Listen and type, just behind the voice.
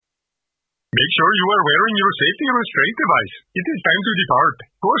Make sure you are wearing your safety restraint device. It is time to depart.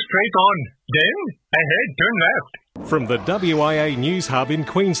 Go straight on. Then, ahead, turn left. From the WIA News Hub in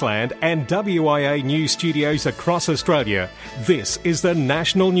Queensland and WIA News Studios across Australia, this is the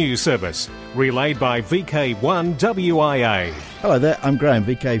National News Service, relayed by VK1 WIA. Hello there, I'm Graham,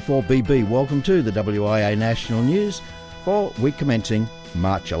 VK4BB. Welcome to the WIA National News for week commencing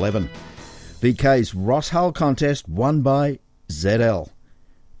March 11. VK's Ross Hull contest won by ZL.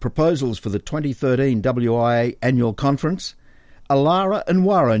 Proposals for the 2013 WIA Annual Conference, Alara and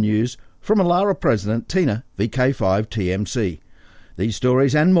Wara news from Alara President Tina, VK5 TMC. These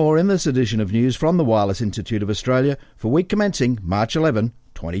stories and more in this edition of news from the Wireless Institute of Australia for week commencing March 11,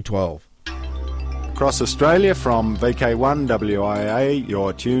 2012. Across Australia from VK1 WIA,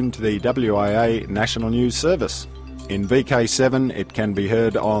 you're tuned to the WIA National News Service. In VK7, it can be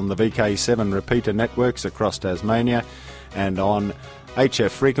heard on the VK7 repeater networks across Tasmania and on HF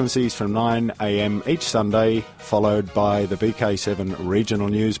frequencies from 9 a.m. each Sunday, followed by the VK7 regional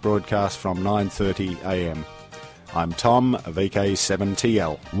news broadcast from 9:30 a.m. I'm Tom,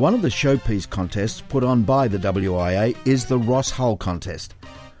 VK7TL. One of the showpiece contests put on by the WIA is the Ross Hull contest.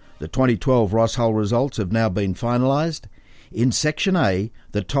 The 2012 Ross Hull results have now been finalised. In Section A,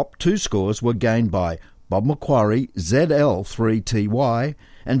 the top two scores were gained by Bob Macquarie, ZL3TY,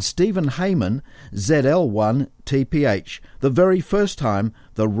 and Stephen Heyman, ZL1TPH, the very first time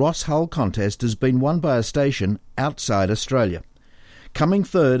the Ross Hull contest has been won by a station outside Australia. Coming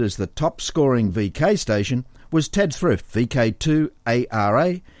third as the top-scoring VK station was Ted Thrift,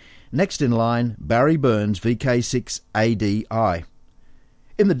 VK2ARA, next in line Barry Burns, VK6ADI.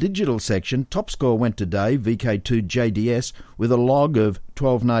 In the digital section, top score went to Dave, VK2JDS, with a log of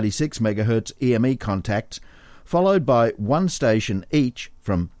 1296 MHz EME contacts, followed by one station each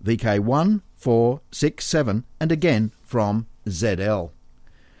from VK1, 4, 6, 7, and again from ZL.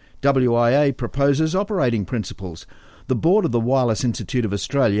 WIA proposes operating principles. The board of the Wireless Institute of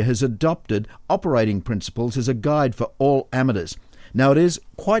Australia has adopted operating principles as a guide for all amateurs. Now, it is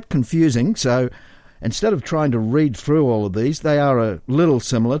quite confusing, so instead of trying to read through all of these, they are a little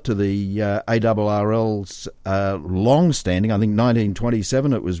similar to the ARRL's long-standing, I think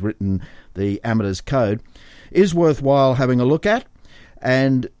 1927 it was written, the Amateurs Code, is worthwhile having a look at.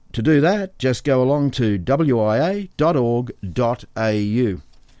 And to do that, just go along to wia.org.au.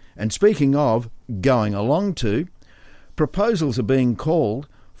 And speaking of going along to, proposals are being called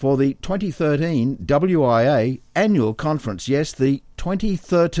for the 2013 WIA Annual Conference. Yes, the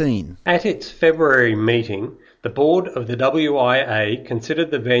 2013. At its February meeting, the board of the WIA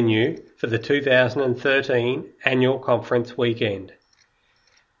considered the venue for the 2013 Annual Conference weekend.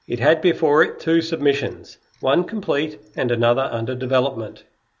 It had before it two submissions, one complete and another under development.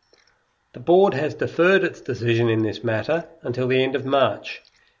 The board has deferred its decision in this matter until the end of March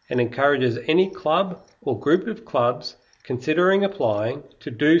and encourages any club or group of clubs considering applying to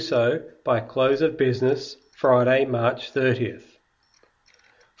do so by close of business Friday, March 30th.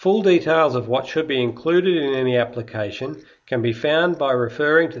 Full details of what should be included in any application can be found by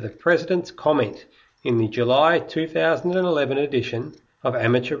referring to the President's comment in the July 2011 edition of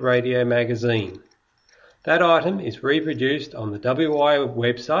Amateur Radio Magazine. That item is reproduced on the WIA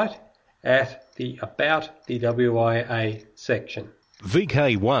website at the About the WIA section.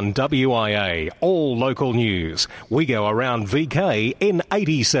 VK1 WIA, all local news. We go around VK in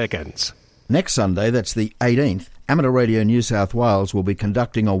 80 seconds. Next Sunday, that's the 18th, Amateur Radio New South Wales will be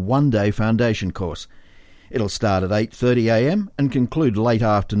conducting a one-day foundation course. It'll start at 8:30am and conclude late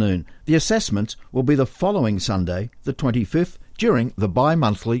afternoon. The assessments will be the following Sunday, the 25th, during the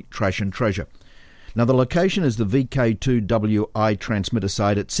bi-monthly Trash and Treasure. Now, the location is the VK2WI transmitter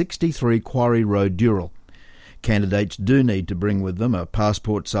site at 63 Quarry Road, Dural. Candidates do need to bring with them a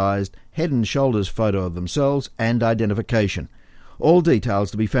passport-sized, head and shoulders photo of themselves and identification. All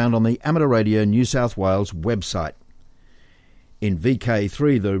details to be found on the Amateur Radio New South Wales website. In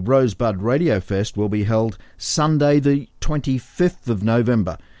VK3, the Rosebud Radio Fest will be held Sunday the 25th of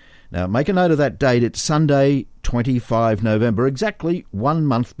November. Now, make a note of that date. It's Sunday, 25 November, exactly 1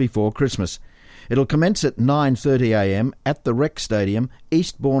 month before Christmas. It'll commence at 9:30am at the Rec Stadium,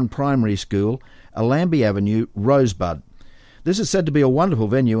 Eastbourne Primary School, Allambie Avenue, Rosebud. This is said to be a wonderful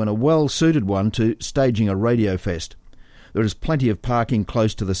venue and a well-suited one to staging a radio fest. There is plenty of parking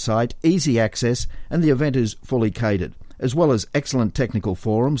close to the site, easy access, and the event is fully catered, as well as excellent technical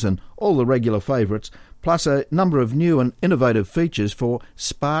forums and all the regular favourites, plus a number of new and innovative features for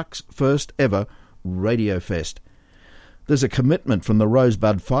Spark's first ever Radio Fest. There's a commitment from the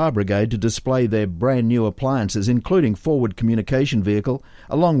Rosebud Fire Brigade to display their brand new appliances, including forward communication vehicle,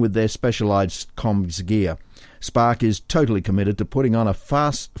 along with their specialised comms gear. Spark is totally committed to putting on a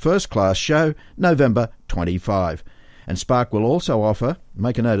first-class show November 25. And Spark will also offer,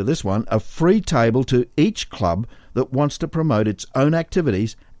 make a note of this one, a free table to each club that wants to promote its own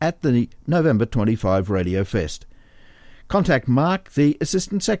activities at the November 25 Radio Fest. Contact Mark, the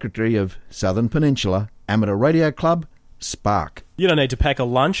Assistant Secretary of Southern Peninsula Amateur Radio Club, Spark. You don't need to pack a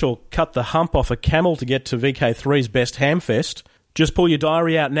lunch or cut the hump off a camel to get to VK3's Best Hamfest. Just pull your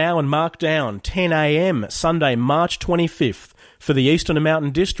diary out now and mark down 10 a.m. Sunday, March 25th for the Eastern and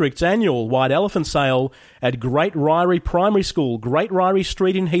Mountain District's annual White Elephant Sale at Great Ryrie Primary School, Great Ryrie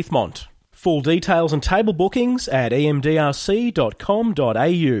Street in Heathmont. Full details and table bookings at emdrc.com.au.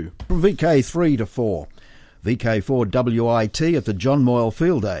 From VK3 to 4, VK4 WIT at the John Moyle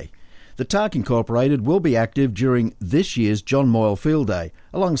Field Day. The TARC Incorporated will be active during this year's John Moyle Field Day,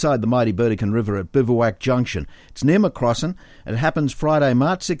 alongside the mighty Burdekin River at Bivouac Junction. It's near Macrossan, and it happens Friday,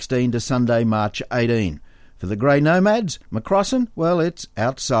 March 16 to Sunday, March 18. For the Grey Nomads, Macrossan, well, it's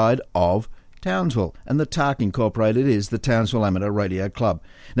outside of Townsville, and the TARC Incorporated is the Townsville Amateur Radio Club.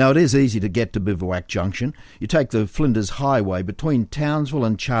 Now, it is easy to get to Bivouac Junction. You take the Flinders Highway between Townsville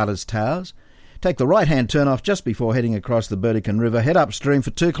and Charters Towers. Take the right-hand turn-off just before heading across the Burdekin River, head upstream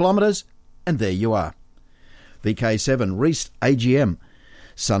for 2 kilometres, and there you are. VK7 Reist AGM.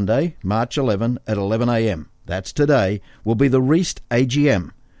 Sunday, March 11 at 11 a.m. That's today, will be the Reist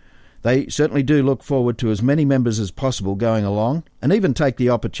AGM. They certainly do look forward to as many members as possible going along, and even take the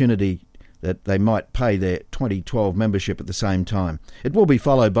opportunity that they might pay their 2012 membership at the same time. It will be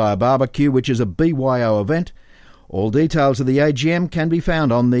followed by a barbecue, which is a BYO event. All details of the AGM can be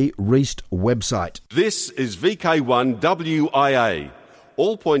found on the Reist website. This is VK1 WIA.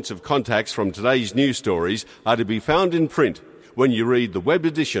 All points of contacts from today's news stories are to be found in print when you read the web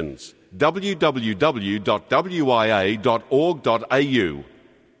editions, www.wia.org.au.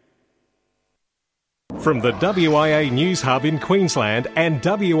 From the WIA News Hub in Queensland and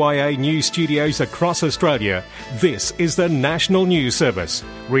WIA News Studios across Australia, this is the National News Service,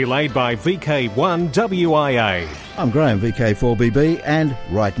 relayed by VK1 WIA. I'm Graham, VK4BB, and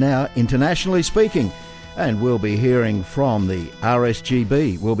right now, internationally speaking, and we'll be hearing from the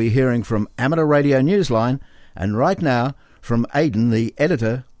RSGB, we'll be hearing from Amateur Radio Newsline, and right now from Aidan, the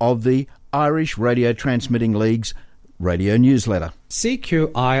editor of the Irish Radio Transmitting League's radio newsletter.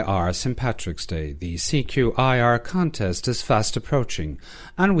 CQIR St. Patrick's Day. The CQIR contest is fast approaching,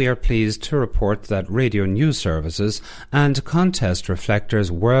 and we are pleased to report that radio news services and contest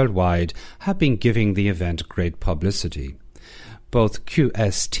reflectors worldwide have been giving the event great publicity. Both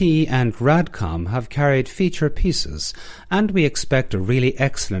QST and Radcom have carried feature pieces, and we expect a really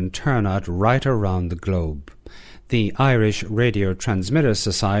excellent turnout right around the globe. The Irish Radio Transmitters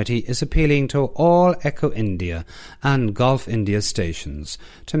Society is appealing to all Echo India and Gulf India stations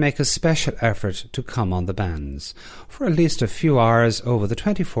to make a special effort to come on the bands for at least a few hours over the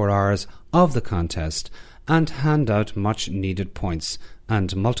 24 hours of the contest and hand out much needed points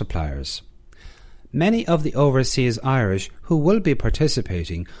and multipliers. Many of the overseas Irish who will be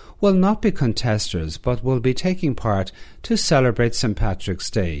participating will not be contesters but will be taking part to celebrate St. Patrick's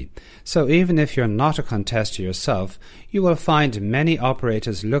Day. So even if you're not a contester yourself, you will find many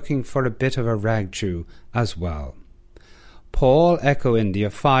operators looking for a bit of a rag chew as well. Paul, Echo India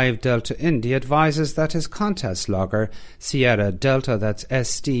 5 Delta India, advises that his contest logger, Sierra Delta, that's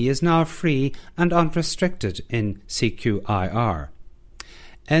SD, is now free and unrestricted in CQIR.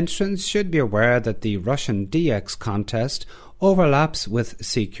 Entrants should be aware that the Russian DX contest overlaps with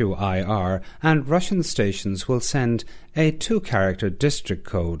CQIR, and Russian stations will send a 2-character district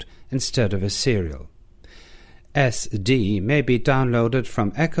code instead of a serial. SD may be downloaded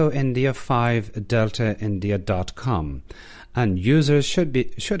from echoindia5deltaindia.com, and users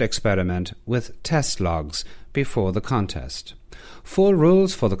should experiment with test logs before the contest. Full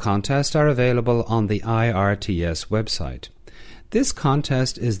rules for the contest are available on the IRTS website. This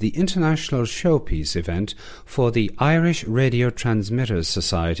contest is the international showpiece event for the Irish Radio Transmitters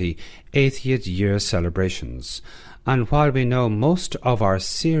Society 80th year celebrations. And while we know most of our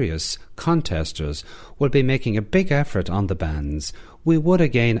serious contesters will be making a big effort on the bands, we would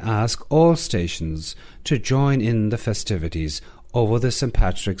again ask all stations to join in the festivities over the St.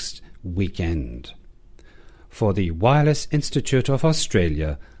 Patrick's weekend. For the Wireless Institute of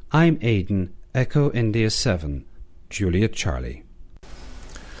Australia, I'm Aidan, Echo India 7, Juliet Charlie.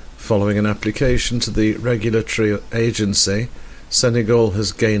 Following an application to the regulatory agency, Senegal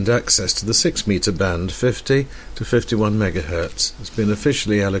has gained access to the 6-metre band 50 to 51 MHz. It's been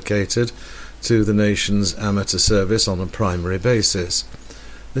officially allocated to the nation's amateur service on a primary basis.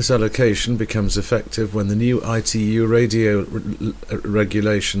 This allocation becomes effective when the new ITU radio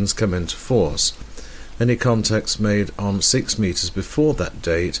regulations come into force. Any contacts made on 6 metres before that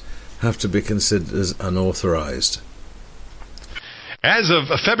date have to be considered as unauthorised. As of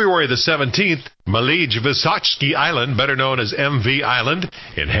February the 17th, Malij Vysotsky Island, better known as MV Island,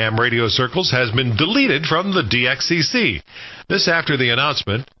 in ham radio circles has been deleted from the DXCC. This after the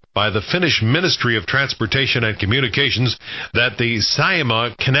announcement by the Finnish Ministry of Transportation and Communications that the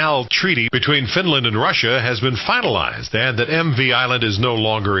Saimaa Canal Treaty between Finland and Russia has been finalized and that MV Island is no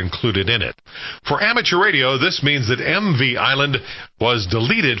longer included in it. For amateur radio, this means that MV Island was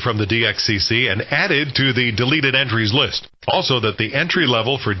deleted from the DXCC and added to the deleted entries list. Also that the entry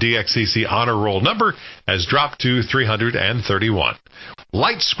level for DXCC honor roll number has dropped to 331.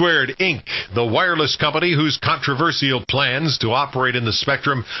 Light Squared Inc., the wireless company whose controversial plans to operate in the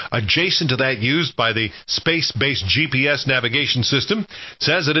spectrum adjacent to that used by the space-based GPS navigation system,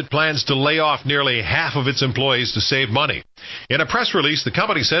 says that it plans to lay off nearly half of its employees to save money. In a press release, the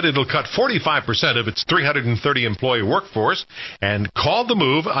company said it'll cut 45% of its 330-employee workforce and called the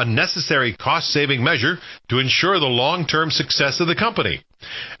move a necessary cost-saving measure to ensure the long-term success of the company.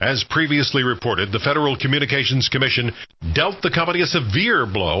 As previously reported, the Federal Communications Commission dealt the company a severe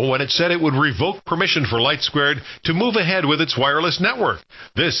blow when it said it would revoke permission for Light Squared to move ahead with its wireless network.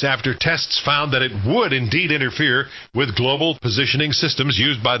 This after tests found that it would indeed interfere with global positioning systems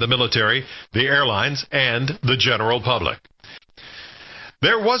used by the military, the airlines, and the general public.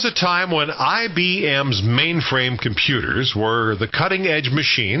 There was a time when IBM's mainframe computers were the cutting-edge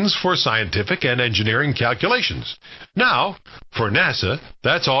machines for scientific and engineering calculations. Now, for NASA,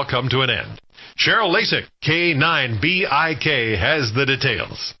 that's all come to an end. Cheryl Lasik, K9BIK, has the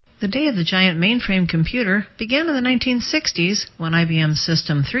details. The day of the giant mainframe computer began in the 1960s when IBM's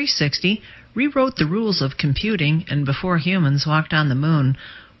System 360 rewrote the rules of computing and before humans walked on the moon.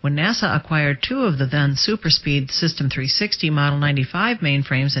 When NASA acquired 2 of the then super-speed System 360 Model 95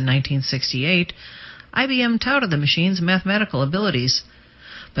 mainframes in 1968, IBM touted the machine's mathematical abilities.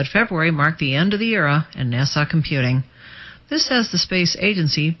 But February marked the end of the era in NASA computing. This as the space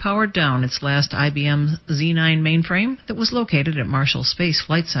agency powered down its last IBM Z9 mainframe that was located at Marshall Space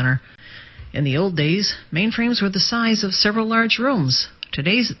Flight Center. In the old days, mainframes were the size of several large rooms.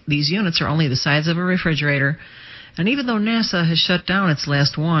 Today, these units are only the size of a refrigerator. And even though NASA has shut down its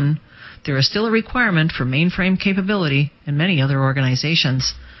last one, there is still a requirement for mainframe capability in many other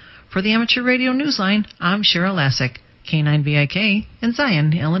organizations. For the Amateur Radio Newsline, I'm Cheryl Lasik, K9BIK, in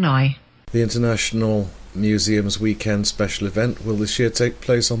Zion, Illinois. The International Museum's Weekend Special Event will this year take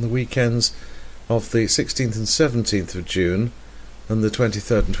place on the weekends of the 16th and 17th of June and the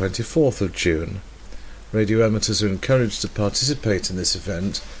 23rd and 24th of June. Radio amateurs are encouraged to participate in this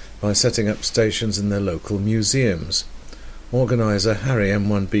event by setting up stations in their local museums. Organiser Harry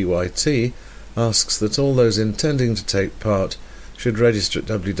M1BYT asks that all those intending to take part should register at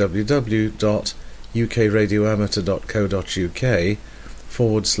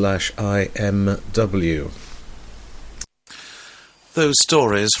www.ukradioamateur.co.uk/IMW. Those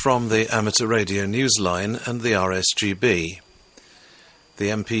stories from the Amateur Radio Newsline and the RSGB. The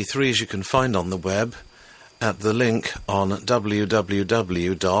MP3s you can find on the web at the link on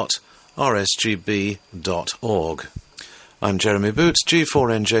www.rsgb.org. I'm Jeremy Boots,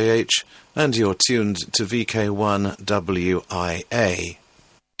 G4NJH, and you're tuned to VK1WIA.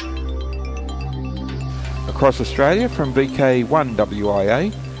 Across Australia from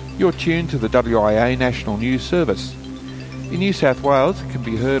VK1WIA, you're tuned to the WIA National News Service. In New South Wales, it can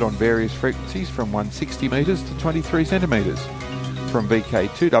be heard on various frequencies from 160 metres to 23 centimetres. From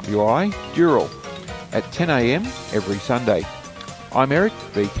VK2WI, Dural, at 10 a.m. every Sunday. I'm Eric,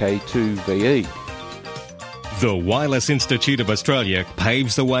 VK2VE. The Wireless Institute of Australia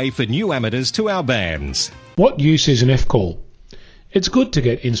paves the way for new amateurs to our bands. What use is an F-call? It's good to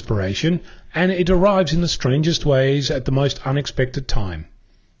get inspiration, and it arrives in the strangest ways at the most unexpected time.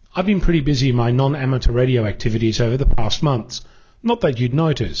 I've been pretty busy in my non-amateur radio activities over the past months. Not that you'd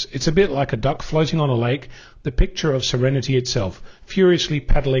notice. It's a bit like a duck floating on a lake, the picture of serenity itself, furiously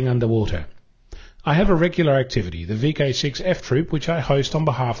paddling underwater. I have a regular activity, the VK6 F-Troop, which I host on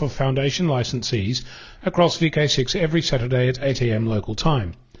behalf of Foundation licensees across VK6 every Saturday at 8 a.m. local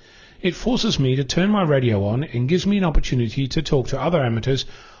time. It forces me to turn my radio on and gives me an opportunity to talk to other amateurs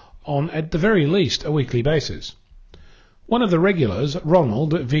on, at the very least, a weekly basis. One of the regulars,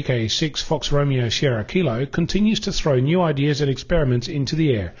 Ronald, VK6 Fox Romeo Sierra Kilo, continues to throw new ideas and experiments into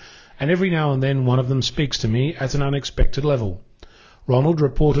the air, and every now and then one of them speaks to me at an unexpected level. Ronald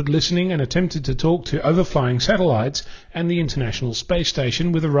reported listening and attempted to talk to overflying satellites and the International Space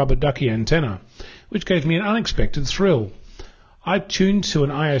Station with a rubber ducky antenna, which gave me an unexpected thrill. I tuned to an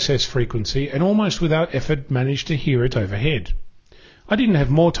ISS frequency and almost without effort managed to hear it overhead. I didn't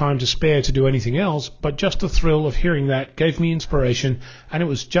have more time to spare to do anything else, but just the thrill of hearing that gave me inspiration, and it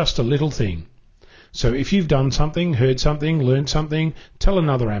was just a little thing. So if you've done something, heard something, learned something, tell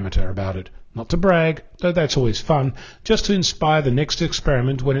another amateur about it. Not to brag, though that's always fun, just to inspire the next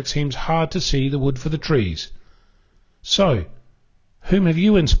experiment when it seems hard to see the wood for the trees. So, whom have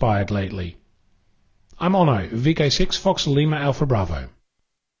you inspired lately? I'm Ono, VK6 Fox Lima Alpha Bravo.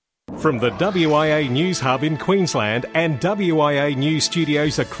 From the WIA News Hub in Queensland and WIA News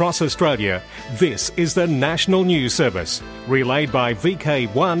Studios across Australia, this is the National News Service, relayed by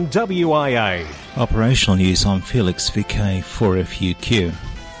VK1 WIA. Operational news on Felix VK4FUQ.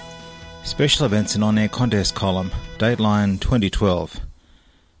 Special events and on-air contest column, Dateline 2012.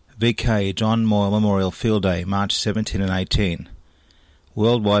 VK John Moyle Memorial Field Day, March 17 and 18.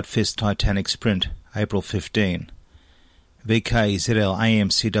 Worldwide Fist Titanic Sprint, April 15. VK ZL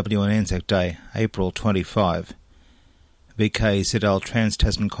AMCW and Anzac Day, April 25. VK ZL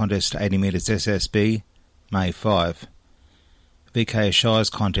Trans-Tasman Contest 80 metres SSB, May 5. VK Shires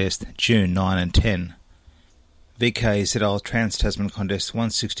Contest, June 9 and 10. VK ZL Trans-Tasman Contest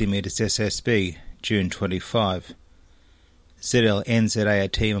 160 metres SSB, June 25. ZL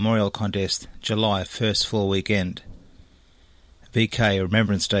NZAAT Memorial Contest, July 1st full weekend. VK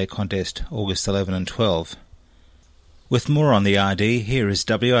Remembrance Day Contest, August 11 and 12. With more on the RD, here is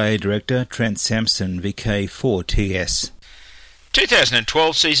WIA Director Trent Sampson, VK4TS.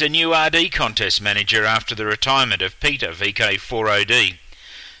 2012 sees a new RD contest manager after the retirement of Peter, VK4OD.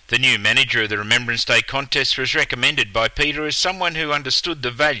 The new manager of the Remembrance Day contest was recommended by Peter as someone who understood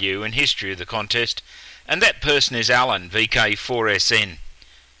the value and history of the contest, and that person is Alan, VK4SN.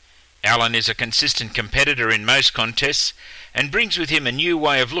 Alan is a consistent competitor in most contests and brings with him a new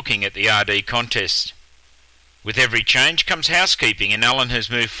way of looking at the RD contest. With every change comes housekeeping, and Alan has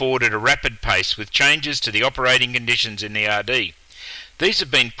moved forward at a rapid pace with changes to the operating conditions in the RD. These have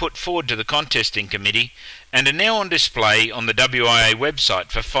been put forward to the contesting committee and are now on display on the WIA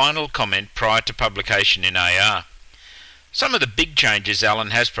website for final comment prior to publication in AR. Some of the big changes Alan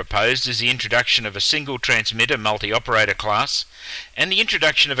has proposed is the introduction of a single transmitter multi-operator class and the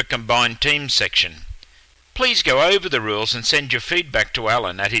introduction of a combined teams section. Please go over the rules and send your feedback to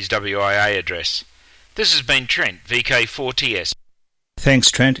Alan at his WIA address. This has been Trent, VK4TS.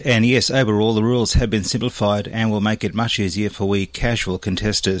 Thanks, Trent, and yes, overall the rules have been simplified and will make it much easier for we casual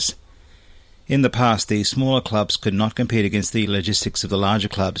contesters. In the past, the smaller clubs could not compete against the logistics of the larger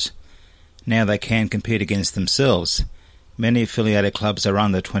clubs. Now they can compete against themselves. Many affiliated clubs are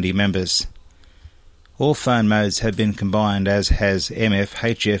under 20 members. All phone modes have been combined, as has MF,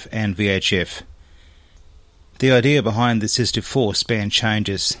 HF and VHF. The idea behind this is to force band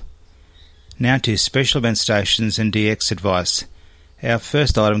changes. Now to special event stations and DX advice. Our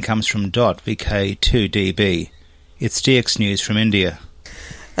first item comes from DOT VK2DB. It's DX news from India.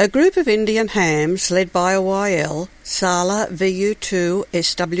 A group of Indian hams led by a YL, Sala VU2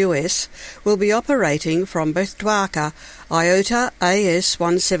 SWS, will be operating from Beth Dwarka, IOTA AS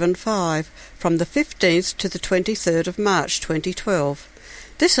 175, from the 15th to the 23rd of March 2012.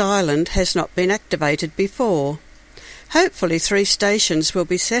 This island has not been activated before. Hopefully 3 stations will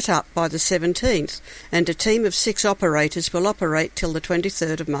be set up by the 17th, and a team of 6 operators will operate till the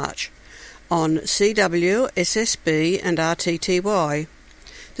 23rd of March on CW, SSB and RTTY.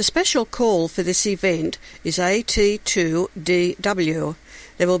 The special call for this event is AT2DW.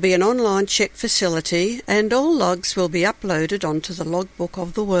 There will be an online check facility and all logs will be uploaded onto the logbook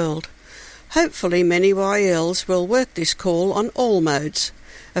of the world. Hopefully many YLs will work this call on all modes.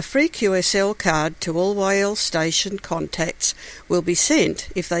 A free QSL card to all YL station contacts will be sent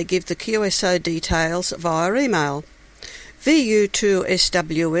if they give the QSO details via email.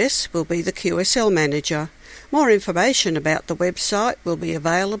 VU2SWS will be the QSL manager. More information about the website will be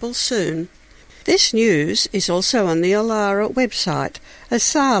available soon. This news is also on the ALARA website, as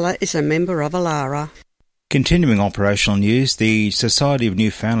Sala is a member of ALARA. Continuing operational news, the Society of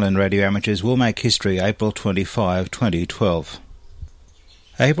Newfoundland Radio Amateurs will make history April 25, 2012.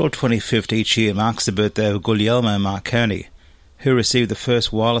 April 25th each year marks the birthday of Guglielmo Marconi, who received the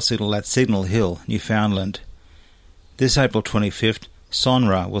first wireless signal at Signal Hill, Newfoundland. This April 25th,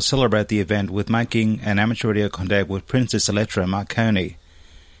 Sonra will celebrate the event with making an amateur radio contact with Princess Elettra Marconi,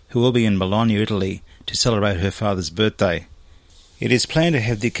 who will be in Bologna, Italy, to celebrate her father's birthday. It is planned to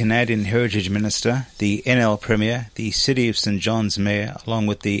have the Canadian Heritage Minister, the NL Premier, the City of St John's Mayor, along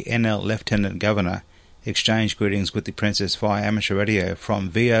with the NL Lieutenant Governor, exchange greetings with the Princess via amateur radio from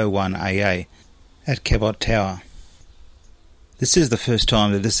VO1AA at Cabot Tower. This is the first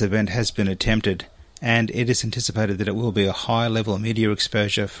time that this event has been attempted, and it is anticipated that it will be a high-level media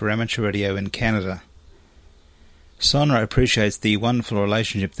exposure for amateur radio in Canada. Sonra appreciates the wonderful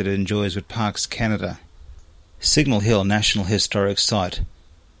relationship that it enjoys with Parks Canada, Signal Hill National Historic Site,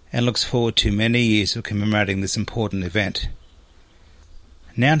 and looks forward to many years of commemorating this important event.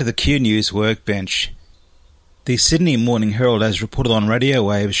 Now to the Q News Workbench. The Sydney Morning Herald has reported on radio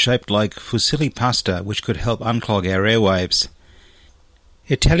waves shaped like fusilli pasta, which could help unclog our airwaves.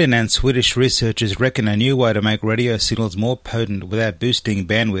 Italian and Swedish researchers reckon a new way to make radio signals more potent without boosting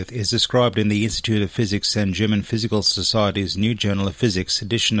bandwidth is described in the Institute of Physics and German Physical Society's New Journal of Physics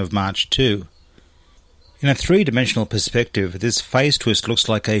edition of March 2. In a three-dimensional perspective, this phase twist looks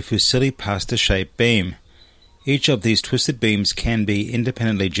like a fusilli pasta-shaped beam. Each of these twisted beams can be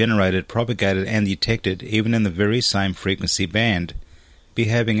independently generated, propagated and detected even in the very same frequency band,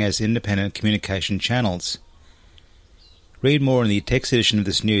 behaving as independent communication channels. Read more in the text edition of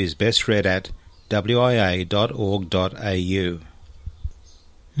this news, best read at wia.org.au.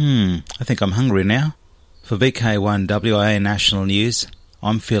 I think I'm hungry now. For VK1 WIA National News,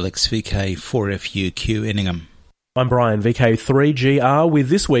 I'm Felix, VK4FUQ Inningham. I'm Brian, VK3GR, with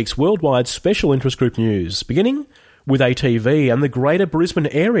this week's worldwide special interest group news. Beginning with ATV, and the Greater Brisbane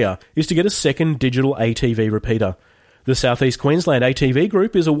area is to get a second digital ATV repeater. The South East Queensland ATV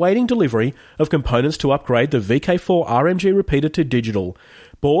Group is awaiting delivery of components to upgrade the VK4 RMG repeater to digital.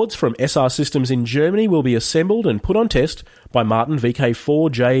 Boards from SR Systems in Germany will be assembled and put on test by Martin VK4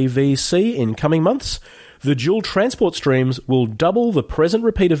 JVC in coming months. The dual transport streams will double the present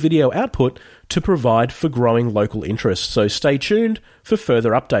repeater video output to provide for growing local interest, so stay tuned for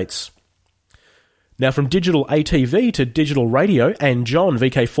further updates. Now from digital ATV to digital radio, and John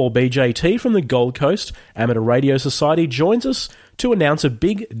VK4BJT from the Gold Coast Amateur Radio Society joins us to announce a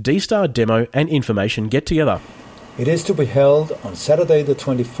big D-Star demo and information get-together. It is to be held on Saturday the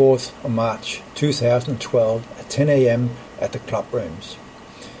 24th of March 2012 at 10 a.m. at the club rooms.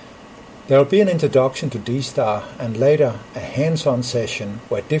 There will be an introduction to D-Star and later a hands-on session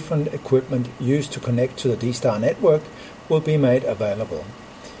where different equipment used to connect to the D-Star network will be made available.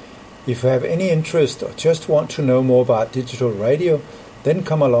 If you have any interest or just want to know more about digital radio, then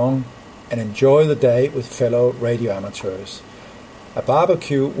come along and enjoy the day with fellow radio amateurs. A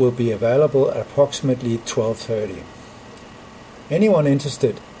barbecue will be available at approximately 12:30. Anyone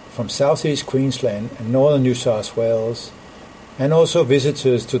interested from South East Queensland and Northern New South Wales, and also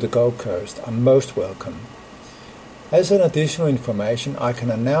visitors to the Gold Coast, are most welcome. As an additional information, I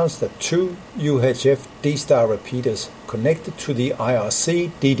can announce that 2 UHF D-Star repeaters connected to the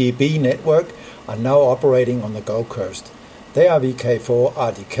IRC DDB network are now operating on the Gold Coast. They are VK4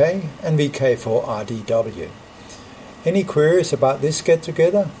 RDK and VK4 RDW. Any queries about this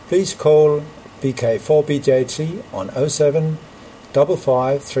get-together, please call VK4BJT on 07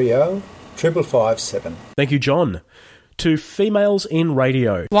 5530 5557. Thank you, John. To Females in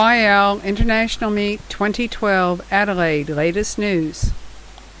Radio. YL International Meet 2012 Adelaide, latest news.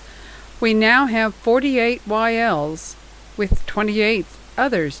 We now have 48 YLs, with 28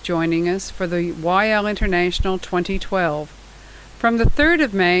 others joining us for the YL International 2012, from the 3rd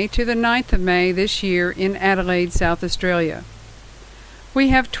of May to the 9th of May this year in Adelaide, South Australia. We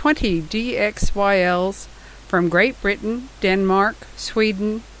have 20 DXYLs from Great Britain, Denmark,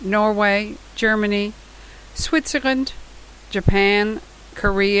 Sweden, Norway, Germany, Switzerland, Japan,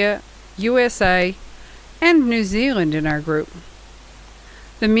 Korea, USA, and New Zealand in our group.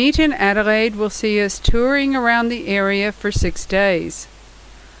 The meet in Adelaide will see us touring around the area for 6 days.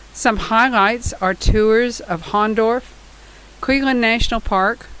 Some highlights are tours of Hondorf, Cleveland National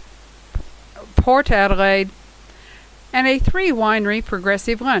Park, Port Adelaide, and a 3-winery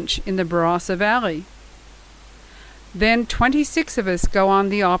progressive lunch in the Barossa Valley. Then 26 of us go on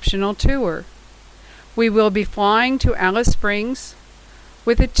the optional tour. We will be flying to Alice Springs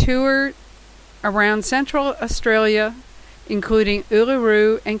with a tour around Central Australia, including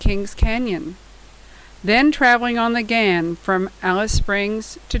Uluru and Kings Canyon, then traveling on the GAN from Alice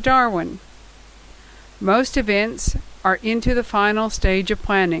Springs to Darwin. Most events are into the final stage of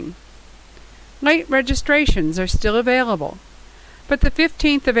planning. Late registrations are still available, but the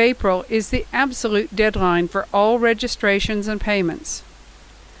 15th of April is the absolute deadline for all registrations and payments.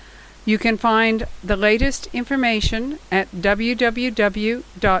 You can find the latest information at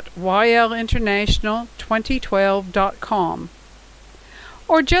www.ylinternational2012.com,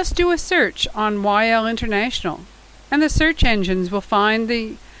 or just do a search on YL International, and the search engines will find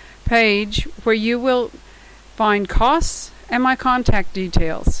the page where you will find costs and my contact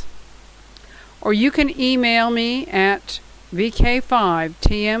details. or you can email me at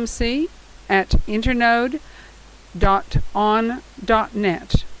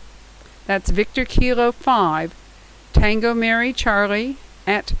vk5tmc@internode.on.net. That's Victor Kilo 5, Tango Mary Charlie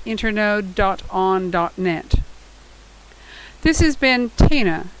at internode.on.net. This has been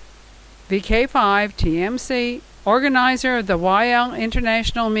Tina, VK5TMC, organizer of the YL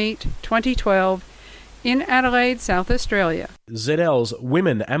International Meet 2012 in Adelaide, South Australia. ZL's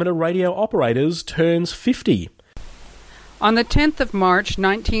Women Amateur Radio Operators turns 50. On the 10th of March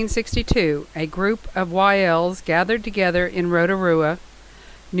 1962, a group of YLs gathered together in Rotorua,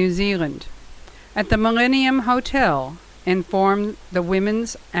 New Zealand, at the Millennium Hotel and formed the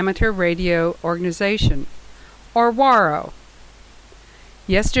Women's Amateur Radio Organization, or WARO.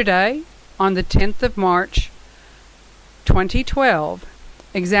 Yesterday, on the 10th of March 2012,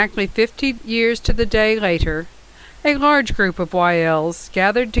 exactly 50 years to the day later, a large group of YLs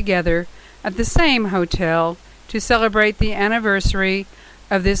gathered together at the same hotel to celebrate the anniversary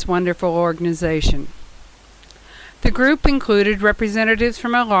of this wonderful organization. The group included representatives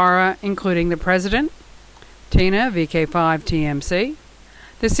from ALARA, including the President, Tina, VK5TMC,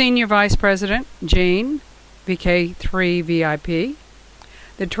 the Senior Vice President, Jean, VK3VIP,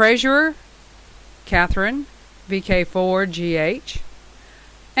 the Treasurer, Catherine, VK4GH,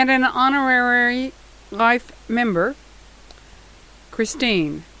 and an honorary life member,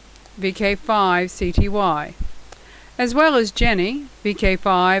 Christine, VK5CTY, as well as Jenny,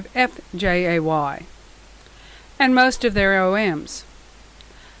 VK5FJAY, and most of their OMs.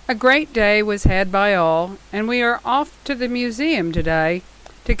 A great day was had by all, and we are off to the museum today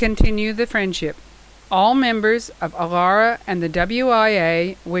to continue the friendship. All members of ALARA and the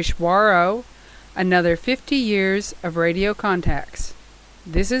WIA wish WARO another 50 years of radio contacts.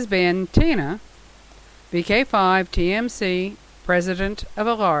 This has been Tina, VK5TMC, President of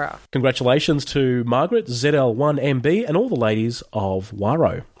ALARA. Congratulations to Margaret, ZL1MB, and all the ladies of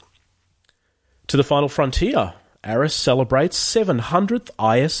WARO. To the final frontier, ARIS celebrates 700th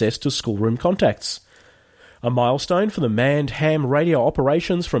ISS to schoolroom contacts. A milestone for the manned ham radio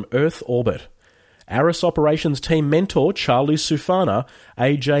operations from Earth orbit. ARIS operations team mentor Charlie Sufana,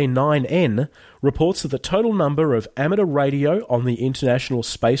 AJ9N, reports that the total number of amateur radio on the International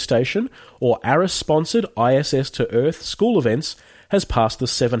Space Station or ARIS-sponsored ISS to Earth school events has passed the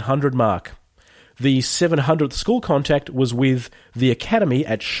 700 mark. The 700th school contact was with the Academy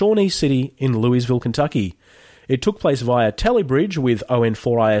at Shawnee City in Louisville, Kentucky. It took place via Telebridge with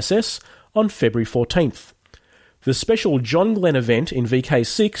ON4ISS on February 14th. The special John Glenn event in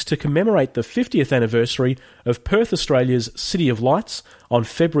VK6 to commemorate the 50th anniversary of Perth, Australia's City of Lights on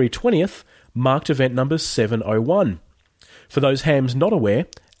February 20th marked event number 701. For those hams not aware,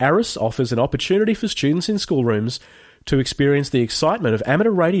 ARIS offers an opportunity for students in schoolrooms to experience the excitement of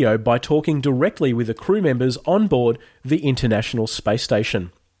amateur radio by talking directly with the crew members on board the International Space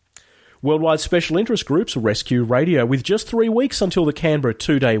Station. Worldwide Special Interest Groups rescue radio with just 3 weeks until the Canberra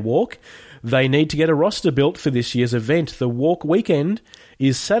 2-day walk. They need to get a roster built for this year's event. The walk weekend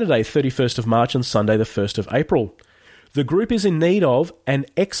is Saturday 31st of March and Sunday the 1st of April. The group is in need of an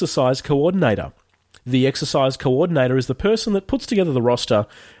exercise coordinator. The exercise coordinator is the person that puts together the roster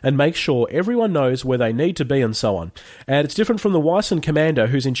and makes sure everyone knows where they need to be and so on. And it's different from the Wyson commander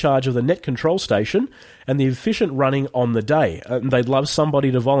who's in charge of the net control station and the efficient running on the day. And they'd love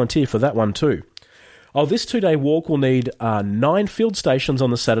somebody to volunteer for that one too. This 2-day walk will need 9 field stations on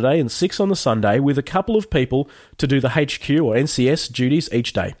the Saturday and 6 on the Sunday, with a couple of people to do the HQ or NCS duties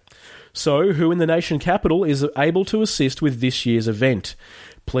each day. So, who in the nation capital is able to assist with this year's event?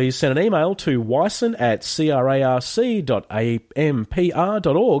 Please send an email to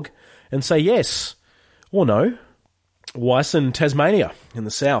wyson@crarc.ampr.org and say yes or no. Wyson, Tasmania, in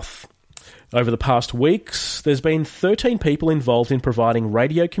the south. Over the past weeks, there's been 13 people involved in providing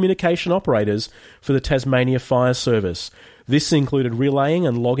radio communication operators for the Tasmania Fire Service. This included relaying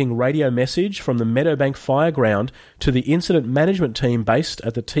and logging radio message from the Meadowbank Fireground to the incident management team based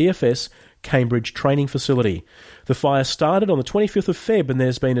at the TFS Cambridge training facility. The fire started on the 25th of Feb and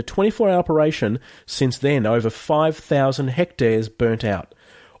there's been a 24-hour operation since then, over 5,000 hectares burnt out.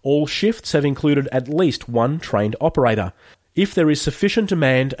 All shifts have included at least one trained operator. If there is sufficient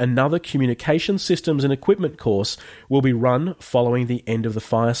demand, another communication systems and equipment course will be run following the end of the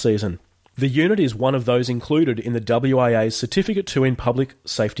fire season. The unit is one of those included in the WIA's Certificate 2 in Public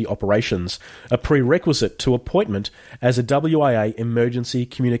Safety Operations, a prerequisite to appointment as a WIA Emergency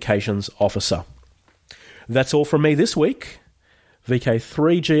Communications Officer. That's all from me this week.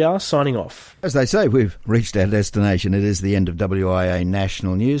 VK3GR signing off. As they say, we've reached our destination. It is the end of WIA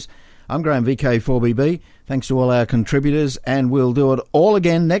National News. I'm Graham, VK4BB. Thanks to all our contributors, and we'll do it all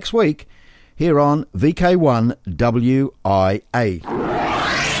again next week here on VK1 WIA.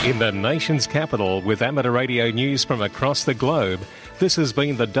 In the nation's capital, with amateur radio news from across the globe, this has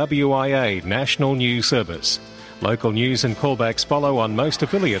been the WIA National News Service. Local news and callbacks follow on most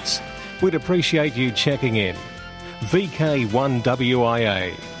affiliates. We'd appreciate you checking in. VK1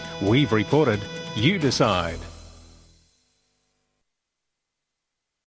 WIA. We've reported, you decide.